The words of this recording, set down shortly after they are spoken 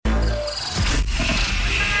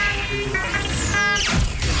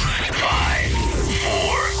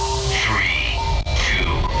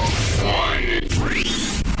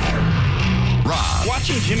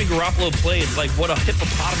Garoppolo played like what a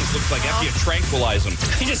hippopotamus looks like after you tranquilize him.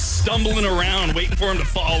 He's just stumbling around, waiting for him to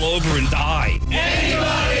fall over and die.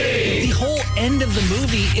 Anybody! The whole end of the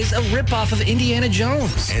movie is a ripoff of Indiana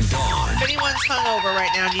Jones. And Dawn. If anyone's hungover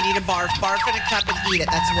right now and you need a barf in a cup and eat it.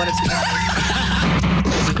 That's what it's going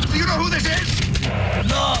to Do you know who this is?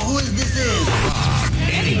 No, who is this is?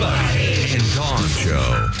 Anybody. And Dawn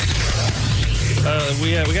Show.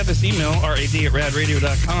 We got this email,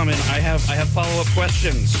 rad@radradio.com, and I have follow-up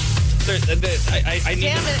questions. I need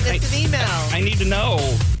Damn it, it's an email. I need to know.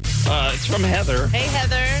 It's from Heather. Hey,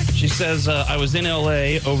 Heather. She says, I was in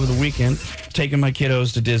L.A. over the weekend taking my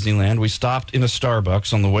kiddos to Disneyland. We stopped in a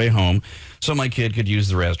Starbucks on the way home so my kid could use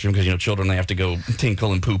the restroom because, children, they have to go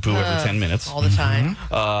tinkle and poo-poo every 10 minutes. All the time.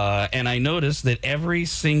 And I noticed that every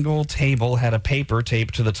single table had a paper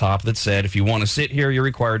taped to the top that said, if you want to sit here, you're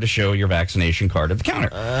required to show your vaccination card at the counter.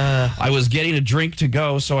 I was getting a drink to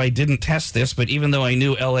go, so I didn't test this, but even though I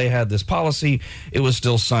knew L.A. had this policy, it was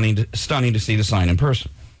still stunning to see the sign in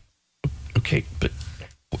person. Okay, but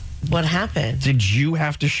what happened? Did you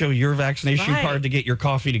have to show your vaccination card to get your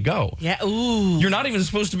coffee to go? Yeah, ooh. You're not even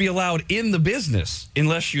supposed to be allowed in the business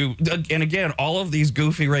unless you... And again, all of these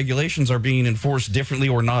goofy regulations are being enforced differently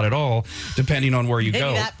or not at all, depending on where you go.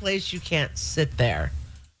 Maybe that place you can't sit there.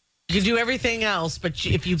 You can do everything else, but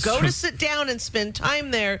if you go to sit down and spend time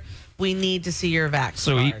there, we need to see your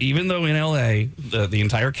vaccine card. So even though in L.A., the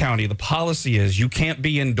entire county, the policy is you can't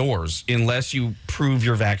be indoors unless you prove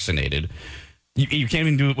you're vaccinated. You can't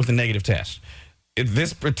even do it with a negative test.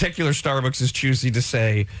 This particular Starbucks is choosing to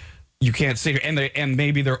say you can't sit here, and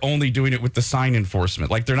maybe they're only doing it with the sign enforcement.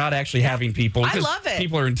 Like they're not actually having people. I love it.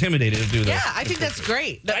 People are intimidated to do that. Yeah, I think that's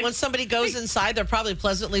great. That when somebody goes inside, they're probably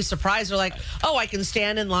pleasantly surprised. They're like, oh, I can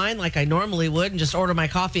stand in line like I normally would and just order my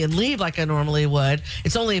coffee and leave like I normally would.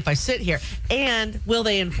 It's only if I sit here. And will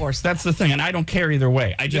they enforce that? That's the thing, and I don't care either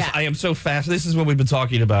way. I am so fast. This is what we've been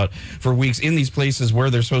talking about for weeks. In these places where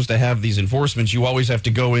they're supposed to have these enforcements, you always have to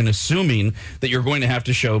go in assuming that you're going to have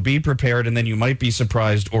to show, be prepared, and then you might be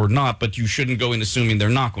surprised or not, but you shouldn't go in assuming they're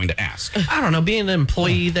not going to ask. I don't know. Being an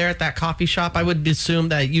employee there at that coffee shop, I would assume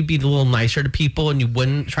that you'd be a little nicer to people and you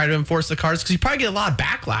wouldn't try to enforce the cards because you probably get a lot of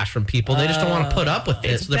backlash from people. They just don't want to put up with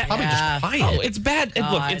it, so they're probably just quiet. Oh, it's bad.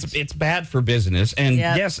 Look, it's bad for business. And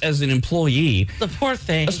yes, as an employee, the poor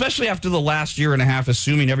thing, especially after the last year and a half,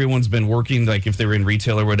 assuming everyone's been working, like if they're in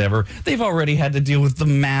retail or whatever, they've already had to deal with the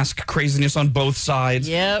mask craziness on both sides.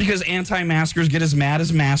 Yep. Because anti-maskers get as mad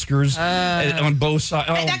as maskers on both sides.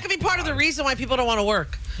 And that could be part of the reason why people don't want to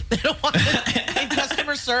work. They don't want to in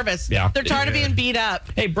customer service. Yeah. They're tired of being beat up.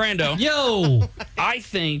 Hey, Brando. Yo.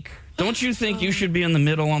 Don't you think you should be in the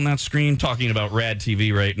middle on that screen talking about Rad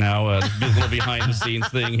TV right now? A little behind-the-scenes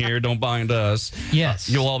thing here. Don't bind us. Yes.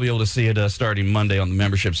 You'll all be able to see it starting Monday on the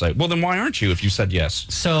membership site. Well, then why aren't you if you said yes?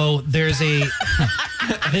 So there's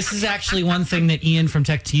this is actually one thing that Ian from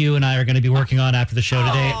Tech to You and I are going to be working on after the show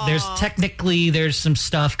today. There's some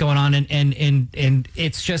stuff going on, and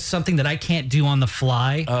it's just something that I can't do on the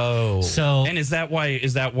fly. Oh. So. And is that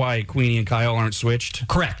why Queenie and Kyle aren't switched?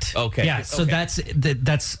 Correct. Okay. Yeah. So that's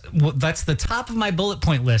the top of my bullet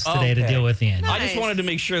point list today to deal with, Ian. I just wanted to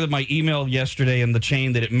make sure that my email yesterday and the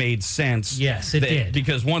chain that it made sense. Yes, it did.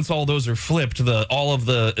 Because once all those are flipped, all of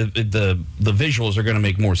the visuals are going to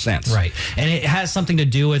make more sense. Right. And it has something to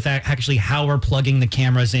do with actually how we're plugging the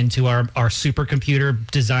cameras into our supercomputer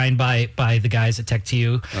designed by the guys at Tech to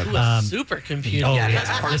You. Supercomputer. Oh, That's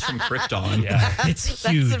parts from Krypton. Yeah. It's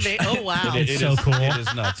huge. Oh wow. It's so cool. It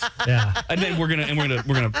is nuts. Yeah. And then we're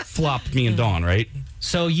gonna flop me and Dawn, right?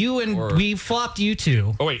 So we flopped you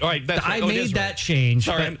two. Oh wait, all right. I made that change.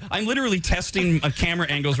 Sorry, I'm literally testing camera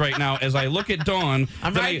angles right now as I look at Dawn.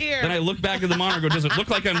 I'm right here. Then I look back at the monitor. Does it look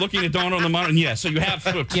like I'm looking at Dawn on the monitor? And yes. So you have.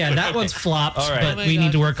 Yeah, that one's flopped. All right. But we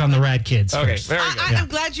need to work on the Rad Kids. Okay, first. very good. I'm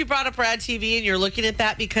glad you brought up Rad TV and you're looking at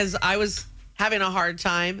that because I was having a hard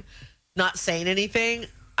time not saying anything.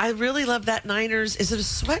 I really love that Niners. Is it a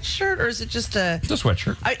sweatshirt or is it just It's a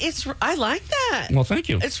sweatshirt. I like that. Well, thank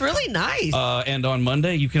you. It's really nice. And on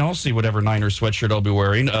Monday, you can all see whatever Niners sweatshirt I'll be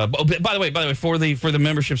wearing. By the way, for the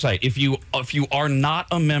membership site, if you are not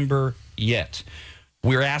a member yet,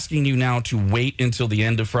 we're asking you now to wait until the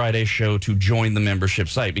end of Friday's show to join the membership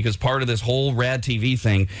site because part of this whole Rad TV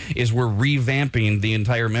thing is we're revamping the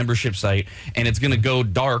entire membership site and it's going to go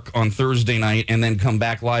dark on Thursday night and then come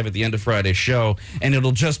back live at the end of Friday's show and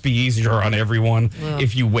it'll just be easier on everyone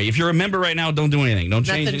if you wait. If you're a member right now, don't do anything. Don't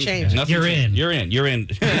change anything. Nothing changes. You're in. You're in.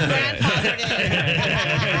 Grandfathered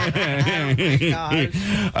in.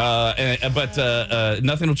 But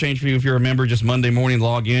nothing will change for you if you're a member. Just Monday morning,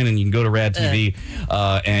 log in and you can go to Rad TV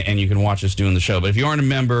and you can watch us doing the show. But if you aren't a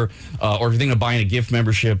member or if you're thinking of buying a gift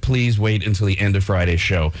membership, please wait until the end of Friday's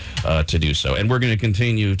show to do so. And we're going to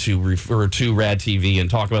continue to refer to Rad TV and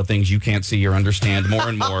talk about things you can't see or understand more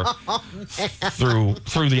and more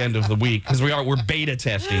through the end of the week, because we're beta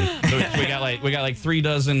testing. So we got like 3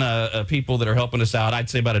 dozen people that are helping us out. I'd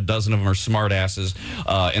say about a dozen of them are smart asses,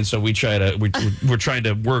 and so we're trying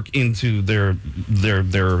to work into their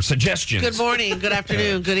suggestions. Good morning, good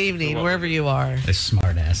afternoon, good evening, wherever you are. The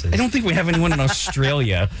smart asses. I don't think we have anyone in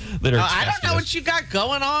Australia that are. I don't know us. what you got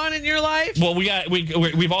going on in your life. Well,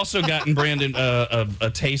 we've also gotten Brandon a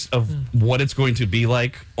taste of what it's going to be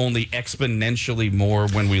like, only exponentially more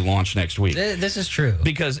when we launch next week. This is true.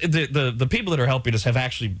 Because the people that are helping us have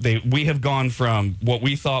actually we have gone from what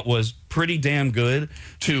we thought was pretty damn good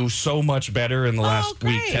to so much better in the last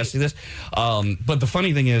week testing this. But the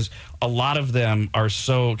funny thing is, a lot of them are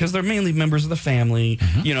because they're mainly members of the family,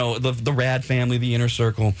 you know, the Rad family, the inner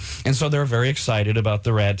circle. And so they're very excited about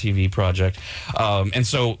the Rad TV project. And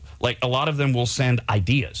so, like, a lot of them will send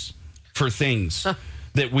ideas for things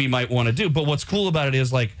that we might want to do. But what's cool about it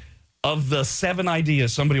is, like, of the 7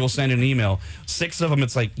 ideas somebody will send an email, 6 of them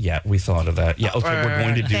it's like, yeah, we thought of that. Yeah, okay, we're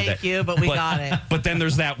going to do that. Thank you, but we got it. But then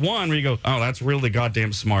there's that one where you go, oh, that's really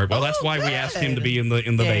goddamn smart. Well, that's why we asked him to be in the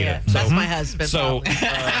beta. Yeah. So, That's my husband.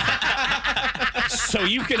 So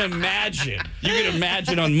you can imagine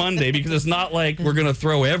on Monday, because it's not like we're going to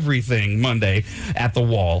throw everything Monday at the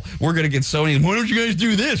wall. We're going to get so many, why don't you guys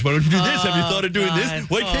do this? Why don't you do this? Have you thought of doing this?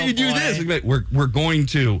 Why can't you do this? Like, we're going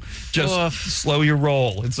to just slow your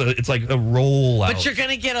roll. It's like a roll out. But you're going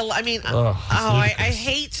to get I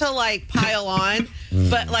hate to like pile on,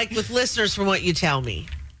 but like with listeners from what you tell me,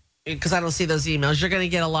 because I don't see those emails, you're going to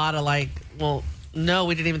get a lot of like, well, no,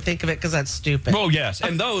 we didn't even think of it because that's stupid. Oh, yes.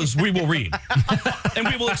 And those we will read. And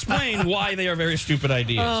we will explain why they are very stupid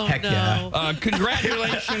ideas. Oh, Heck no.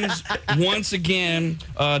 Congratulations once again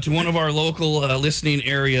to one of our local listening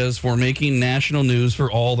areas for making national news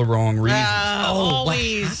for all the wrong reasons.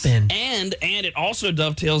 Always. What happened? And it also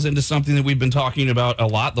dovetails into something that we've been talking about a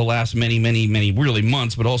lot the last many really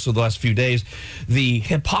months, but also the last few days, the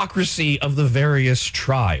hypocrisy of the various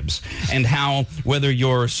tribes, and how whether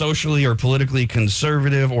you're socially or politically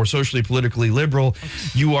conservative or socially politically liberal,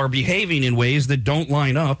 you are behaving in ways that don't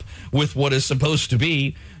line up with what is supposed to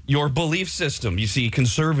be your belief system. You see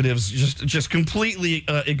conservatives just completely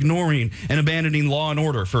ignoring and abandoning law and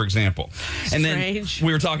order, for example. And then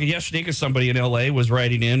we were talking yesterday because somebody in L.A. was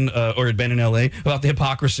writing in, or had been in L.A., about the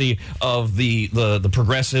hypocrisy of the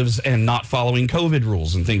progressives and not following COVID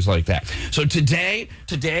rules and things like that. So today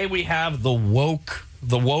we have the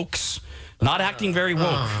wokes not acting very woke.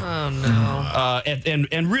 Oh, no.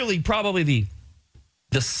 And really probably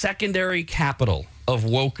the secondary capital of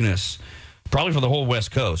wokeness, probably for the whole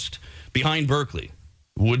West Coast, behind Berkeley,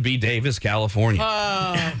 would be Davis, California,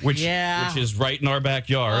 which is right in our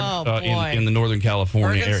backyard in the Northern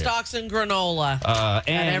California area. Birkenstocks and granola at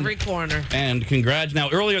every corner. And now,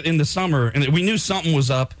 earlier in the summer, and we knew something was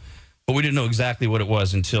up, but we didn't know exactly what it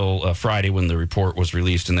was until Friday when the report was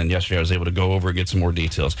released, and then yesterday I was able to go over and get some more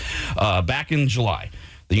details. Back in July,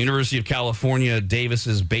 the University of California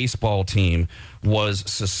Davis's baseball team was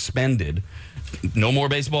suspended. No more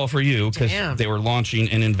baseball for you, because they were launching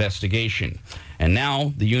an investigation. And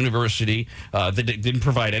now the university, they didn't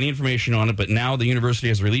provide any information on it, but now the university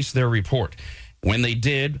has released their report. When they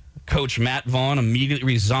did, Coach Matt Vaughn immediately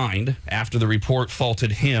resigned after the report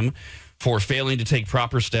faulted him for failing to take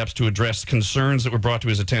proper steps to address concerns that were brought to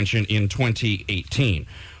his attention in 2018,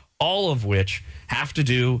 all of which have to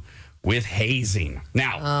do with hazing.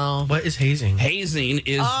 Now, what is hazing? Hazing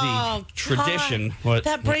is the tradition.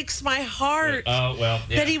 That breaks my heart.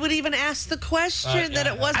 That he would even ask the question, that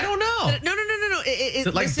it wasn't. I don't know. No. Is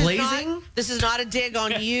it like blazing? This is not a dig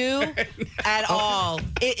on you at all.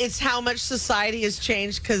 It's how much society has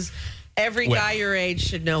changed, because every guy your age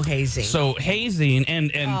should know hazing. So hazing,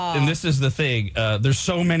 and this is the thing, there's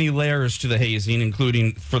so many layers to the hazing,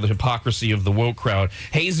 including for the hypocrisy of the woke crowd.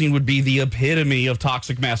 Hazing would be the epitome of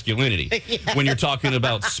toxic masculinity when you're talking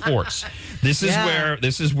about sports. This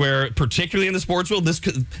is where, particularly in the sports world, this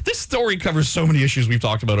story covers so many issues we've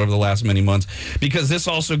talked about over the last many months, because this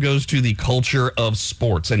also goes to the culture of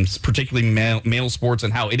sports, and particularly male sports,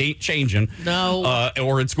 and how it ain't changing. No.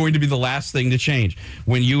 Or it's going to be the last thing to change.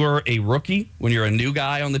 When you are a rookie, when you're a new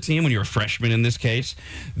guy on the team, when you're a freshman in this case,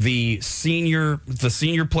 the senior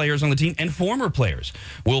players on the team and former players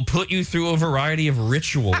will put you through a variety of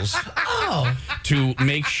rituals to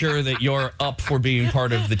make sure that you're up for being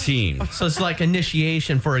part of the team. So was like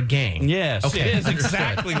initiation for a gang. Yes, Okay, it is understood.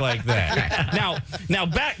 exactly like that. Now,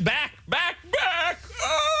 back.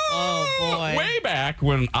 Oh, boy. Way back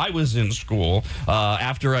when I was in school,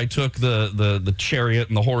 after I took the chariot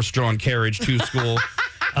and the horse-drawn carriage to school.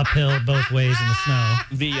 Uphill both ways in the snow.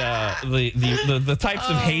 The types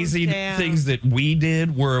of hazing damn. things that we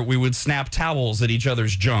did were we would snap towels at each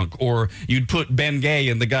other's junk, or you'd put Ben Gay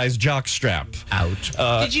in the guy's jock strap. Ouch.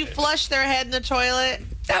 Did you flush their head in the toilet?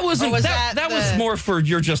 That wasn't. Or was that that was the- more for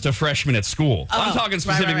you're just a freshman at school. I'm talking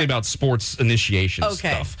specifically right. about sports initiation Okay,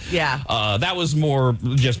 stuff. yeah. That was more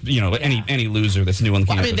just any loser that's new on I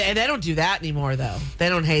campus. mean, they don't do that anymore, though. They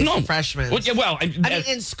don't haze freshmen. Well, yeah, well, I mean,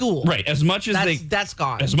 in school. right? As much as That's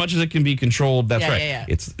gone. as much as it can be controlled. That's Yeah, right. yeah,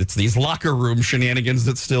 yeah. It's these locker room shenanigans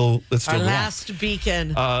that still Our go on. last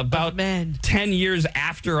beacon About of men. 10 years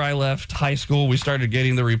after I left high school, we started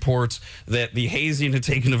getting the reports that the hazing had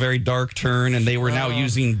taken a very dark turn, and they were now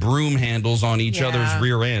using broom handles on each Yeah. other's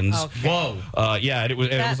rear ends. Okay. Whoa. Yeah, it was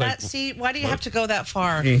like See, why do you have to go that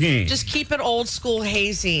far? Mm-hmm. Just keep it old school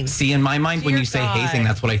hazing. See, in my mind, when Dear you say God. hazing,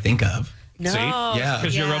 that's what I think of. No. see, Yeah.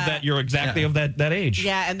 because you're exactly Yeah. of that age.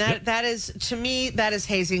 Yeah, and that is, to me, that is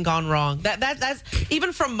hazing gone wrong. That's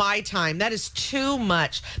even from my time. That is too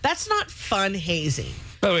much. That's not fun hazing.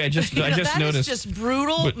 By the way, I just That is noticed just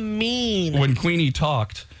brutal, but mean. when Queenie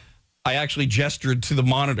talked, I actually gestured to the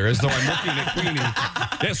monitor as though I'm looking at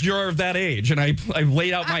Queenie. Yes, you're of that age. And I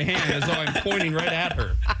laid out my hand as though I'm pointing right at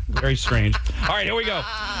her. Very strange. All right, here we go.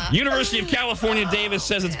 University of California, Davis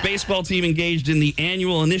says its baseball team engaged in the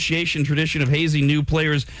annual initiation tradition of hazing new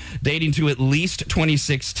players dating to at least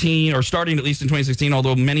 2016, or starting at least in 2016,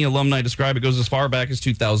 although many alumni describe it goes as far back as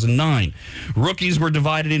 2009. Rookies were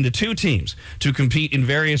divided into two teams to compete in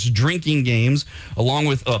various drinking games, along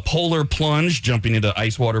with a polar plunge, jumping into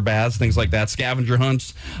ice water baths, things like that, scavenger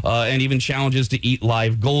hunts, and even challenges to eat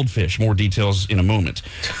live goldfish. More details in a moment.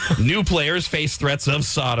 New players face threats of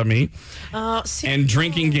sodomy, and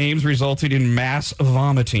drinking games resulted in mass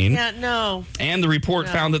vomiting. Yeah, no. And the report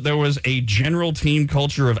found that there was a general team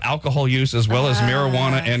culture of alcohol use as well as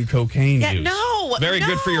marijuana and cocaine Yeah, use. no. Very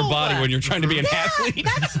good for your no. body when you're trying to be an athlete.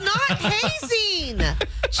 That's not hazing.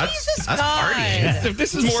 Jesus that's God. partying.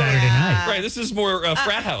 This is more Saturday night. Right, this is more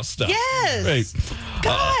frat house stuff. Yes. Right.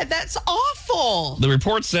 God, that's awful. The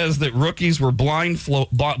report says that rookies were blind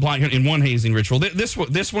in one hazing ritual.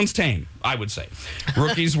 This one's tame, I would say.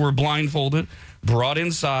 Rookies were blindfolded, brought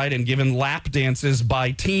inside, and given lap dances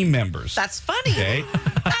by team members. That's funny. Okay.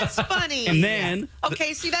 That's funny. And then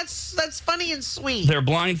okay, see, that's funny and sweet. their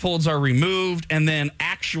blindfolds are removed, and then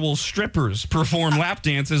actual strippers perform lap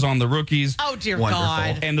dances on the rookies, Oh dear Wonderful.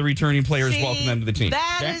 God. and the returning players See, welcome them to the team.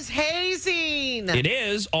 That Okay? is hazing. It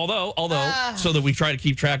is, although, so that we try to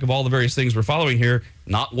keep track of all the various things we're following here,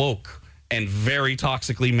 not woke and very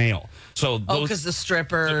toxically male. So Oh, those because the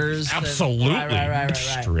strippers. and- absolutely Right.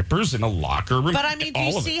 strippers in a locker room. But I mean, do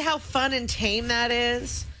all you of see it. how fun and tame that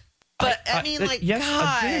is? But I mean, like, yes,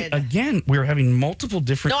 God. again, we're having multiple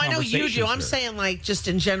different. No, I know you do. conversations I'm here. saying, like, just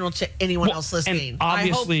in general to anyone Well, else and listening.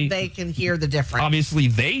 obviously- I hope they can hear the difference. Obviously,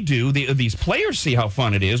 they do. These players see how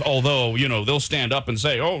fun it is. Although, they'll stand up and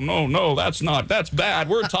say, "Oh no, that's bad.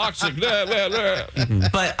 We're toxic." Blah, blah, blah.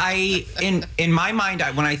 But in my mind,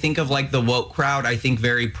 when I think of like the woke crowd, I think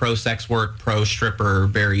very pro sex work, pro stripper,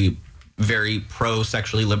 very, very pro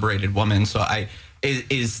sexually liberated woman. So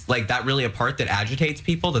is like that really a part that agitates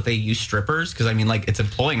people, that they use strippers? Because I mean, like, it's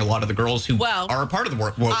employing a lot of the girls who are a part of the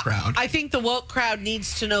woke crowd. I think the woke crowd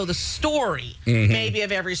needs to know the story, maybe,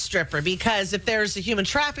 of every stripper, because if there's a human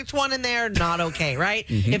trafficked one in there, not okay, right?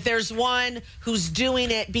 If there's one who's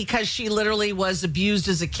doing it because she literally was abused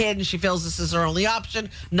as a kid and she feels this is her only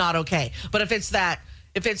option, not okay. But if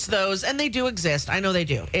it's those, and they do exist, I know they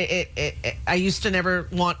do. I used to never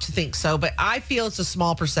want to think so, but I feel it's a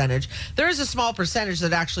small percentage. There is a small percentage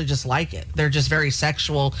that actually just like it. They're just very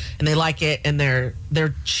sexual, and they like it, and they're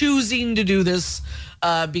choosing to do this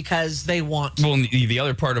because they want to. Well, and the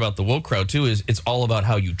other part about the woke crowd too is it's all about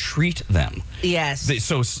how you treat them. Yes.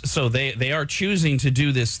 So they are choosing to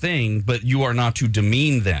do this thing, but you are not to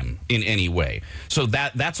demean them in any way. So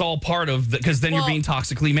that's all part of because then you're Well, being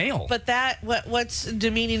toxically male. But what's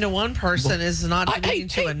demeaning to one person is not demeaning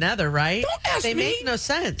to another, right? Don't ask they me. make no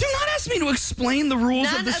sense. Do not ask me to explain the rules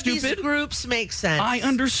None of the these stupid. groups make sense. I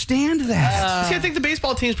understand that. See, I think the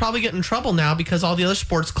baseball team's probably getting in trouble now because all the other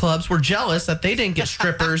sports clubs were jealous that they didn't get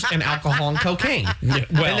strippers and alcohol and cocaine. well-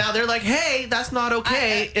 and now they're like, hey, that's not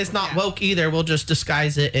okay. It's not woke either. We'll just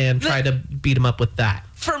disguise it and try to beat them up with that.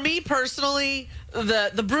 For me personally,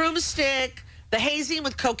 the broomstick, The hazing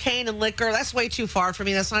with cocaine and liquor, that's way too far for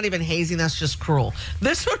me. That's not even hazing. That's just cruel.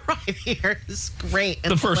 This one right here is great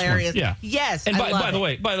and The first hilarious. one, yeah. Yes, And I love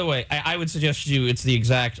by the way, I would suggest to you it's the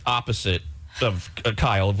exact opposite of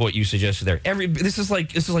Kyle of what you suggested there. This is like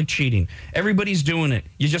cheating. Everybody's doing it.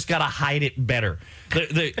 You just got to hide it better.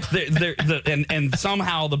 And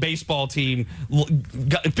somehow the baseball team,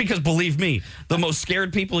 because believe me, the most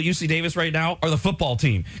scared people at UC Davis right now are the football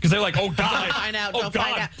team because they're like, oh God, Don't find out, oh don't God,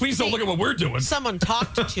 find out. please don't See, look at what we're doing. Someone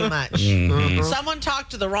talked too much. Someone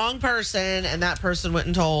talked to the wrong person, and that person went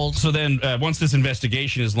and told. So then once this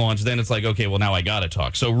investigation is launched, then it's like, okay, well, now I got to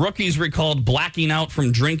talk. So rookies recalled blacking out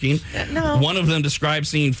from drinking. No. One of them described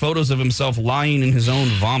seeing photos of himself lying in his own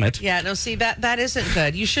vomit. Yeah, no, see, that isn't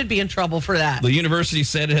good. You should be in trouble for that. The university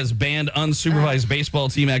said it has banned unsupervised baseball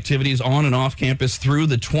team activities on and off campus through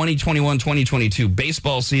the 2021-2022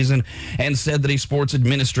 baseball season and said that a sports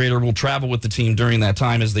administrator will travel with the team during that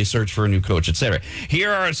time as they search for a new coach, etc.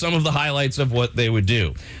 Here are some of the highlights of what they would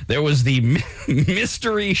do. There was the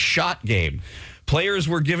mystery shot game. Players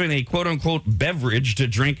were given a quote-unquote beverage to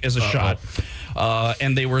drink as a shot.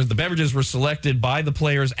 And the beverages were selected by the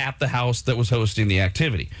players at the house that was hosting the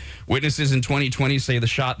activity. Witnesses in 2020 say the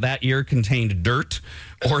shot that year contained dirt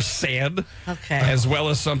or sand, Okay. as well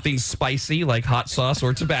as something spicy like hot sauce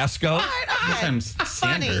or Tabasco. Sometimes Funny.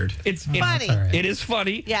 standard. It's Funny. It is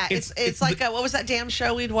funny. Yeah, it's like what was that damn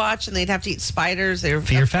show we'd watch, and they'd have to eat spiders? They were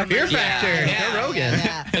Fear Factor? Fear Factor. Yeah. Joe Rogan.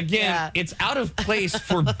 Yeah. Again, Yeah. it's out of place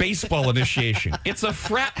for baseball initiation. It's a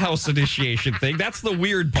frat house initiation thing. That's the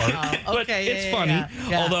weird part. But okay, yeah, it's yeah, funny.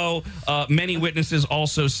 yeah. Although many witnesses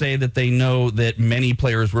also say that they know that many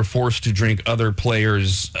players were forced to drink other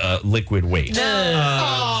players' liquid waste.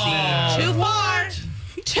 Too far.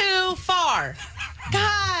 Too far.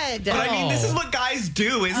 God. But I mean, this is what guys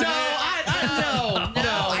do, isn't it? No.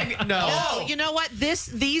 No, you know what?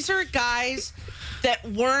 These are guys that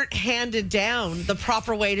weren't handed down the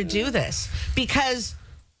proper way to do this because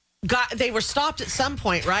they were stopped at some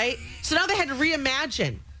point, right? So now they had to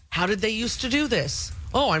reimagine. How did they used to do this?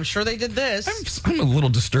 Oh, I'm sure they did this. I'm a little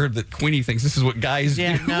disturbed that Queenie thinks this is what guys do.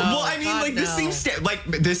 No, Well, I mean, God, like, this no. seems like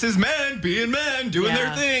this is men being men, doing Yeah.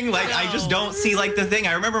 their thing. Like, I just No. don't see like the thing.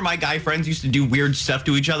 I remember my guy friends used to do weird stuff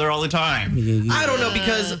to each other all the time. I don't know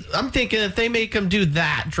because I'm thinking if they make them do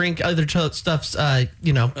that, drink other stuff's,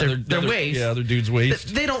 their waste. Yeah, other dudes'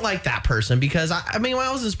 waste. They don't like that person because I mean, when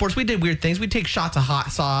I was in sports, we did weird things. We'd take shots of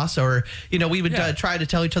hot sauce, or we would try to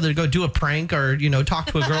tell each other to go do a prank, or talk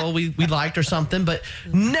to a girl we liked or something. But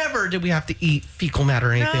never did we have to eat fecal matter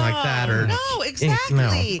or anything like that. Or No, exactly. No.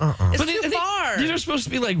 It's But too far. these are supposed to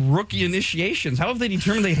be like rookie initiations. How have they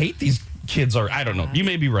determined they hate these kids? I don't know. You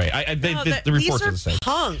may be right. The reports are the these same. are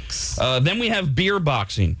punks. Then we have beer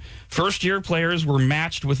boxing. First-year players were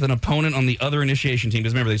matched with an opponent on the other initiation team.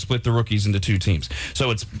 Because remember, they split the rookies into two teams. So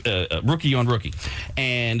it's rookie on rookie.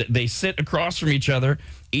 And they sit across from each other.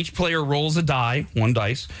 Each player rolls a die, one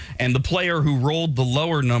dice, and the player who rolled the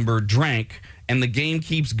lower number drank, and the game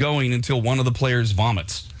keeps going until one of the players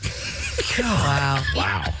vomits. Wow.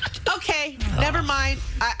 Wow. Okay, never mind.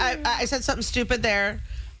 I said something stupid there.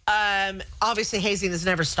 Obviously, hazing has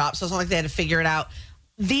never stopped, so it's not like they had to figure it out.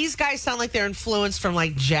 These guys sound like they're influenced from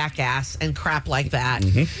like Jackass and crap like that.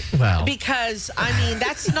 Well, Because, I mean,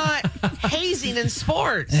 that's not hazing in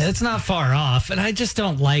sports. it's not far off, and I just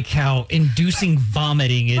don't like how inducing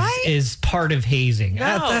vomiting Right? is part of hazing.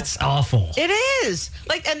 No. That's awful. It is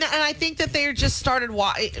like, and I think that they just started.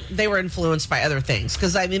 They were influenced by other things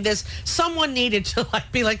because I mean, someone needed to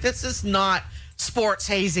be like, this is not sports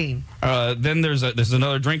hazing. Then there's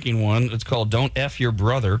another drinking one. It's called "Don't F Your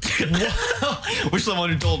Brother." Wish someone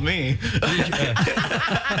had told me.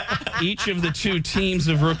 Each of the two teams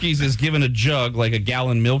of rookies is given a jug, like a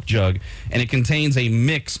gallon milk jug, and it contains a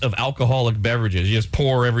mix of alcoholic beverages. You just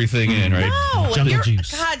pour everything in, right? No, Jungle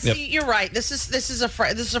juice. God, see, you're right. This is a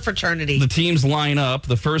fraternity. The teams line up.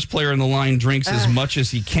 The first player in the line drinks as much as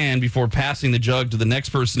he can before passing the jug to the next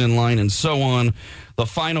person in line, and so on. The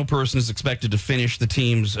final person is expected to finish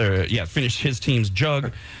his team's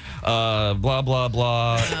jug. Blah blah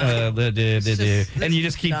blah. And you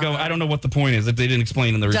just keep going. I don't know what the point is. If they didn't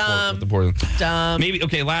explain in the report what the point is. Dumb. Maybe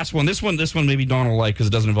okay. Last one. This one maybe Dawn will like because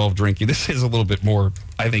it doesn't involve drinking. This is a little bit more,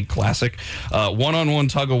 I think, classic. One-on-one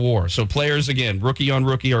tug of war. So players again, rookie on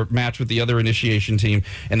rookie, are matched with the other initiation team,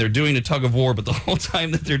 and they're doing a tug of war. But the whole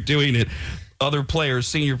time that they're doing it, other players,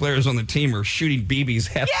 senior players on the team, are shooting BBs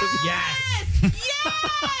at them. Yes!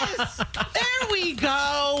 There we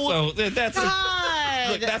go. So that's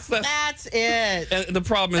God, look, that's it. and the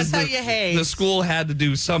problem is That's how you haze. the school had to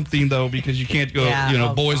do something though because you can't go.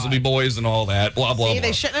 Yeah, boys will be boys and all that. Blah blah See, blah.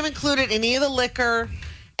 they shouldn't have included any of the liquor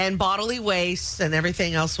and bodily waste and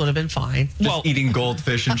everything else would have been fine. Just eating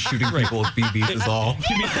goldfish and shooting people with BBs is all.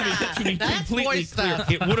 To be That's completely boy clear,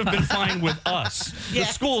 stuff. it would have been fine with us. Yeah.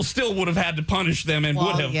 The school still would have had to punish them and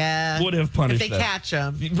Well, would have punished if they them. catch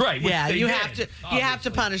them. Right, which Yeah, they you did, have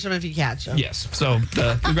to punish them if you catch them. Yes. So,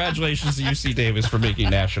 congratulations to UC Davis for making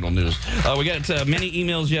national news. We got many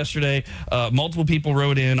emails yesterday. Multiple people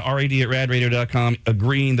wrote in, rad@radradio.com,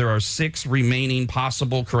 agreeing there are 6 remaining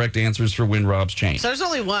possible correct answers for Win Rob's chain. So there's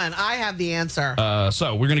only one. I have the answer.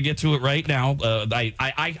 So we're going to get to it right now.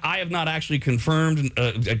 I have not actually confirmed,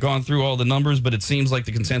 gone through all the numbers, but it seems like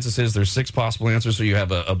the consensus is there's 6 possible answers. So you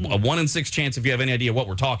have a 1 in 6 chance if you have any idea what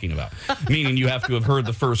we're talking about, meaning you have to have heard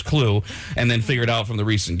the first clue and then figured out from the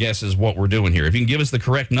recent guesses what we're doing here. If you can give us the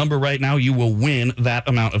correct number right now, you will win that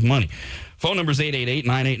amount of money. Phone number is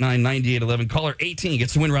 888-989-9811. Caller 18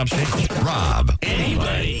 gets to Win Rob's chain. Rob,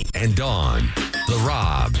 anybody, and Dawn. The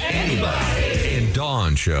Rob, anybody, and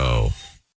Dawn Show.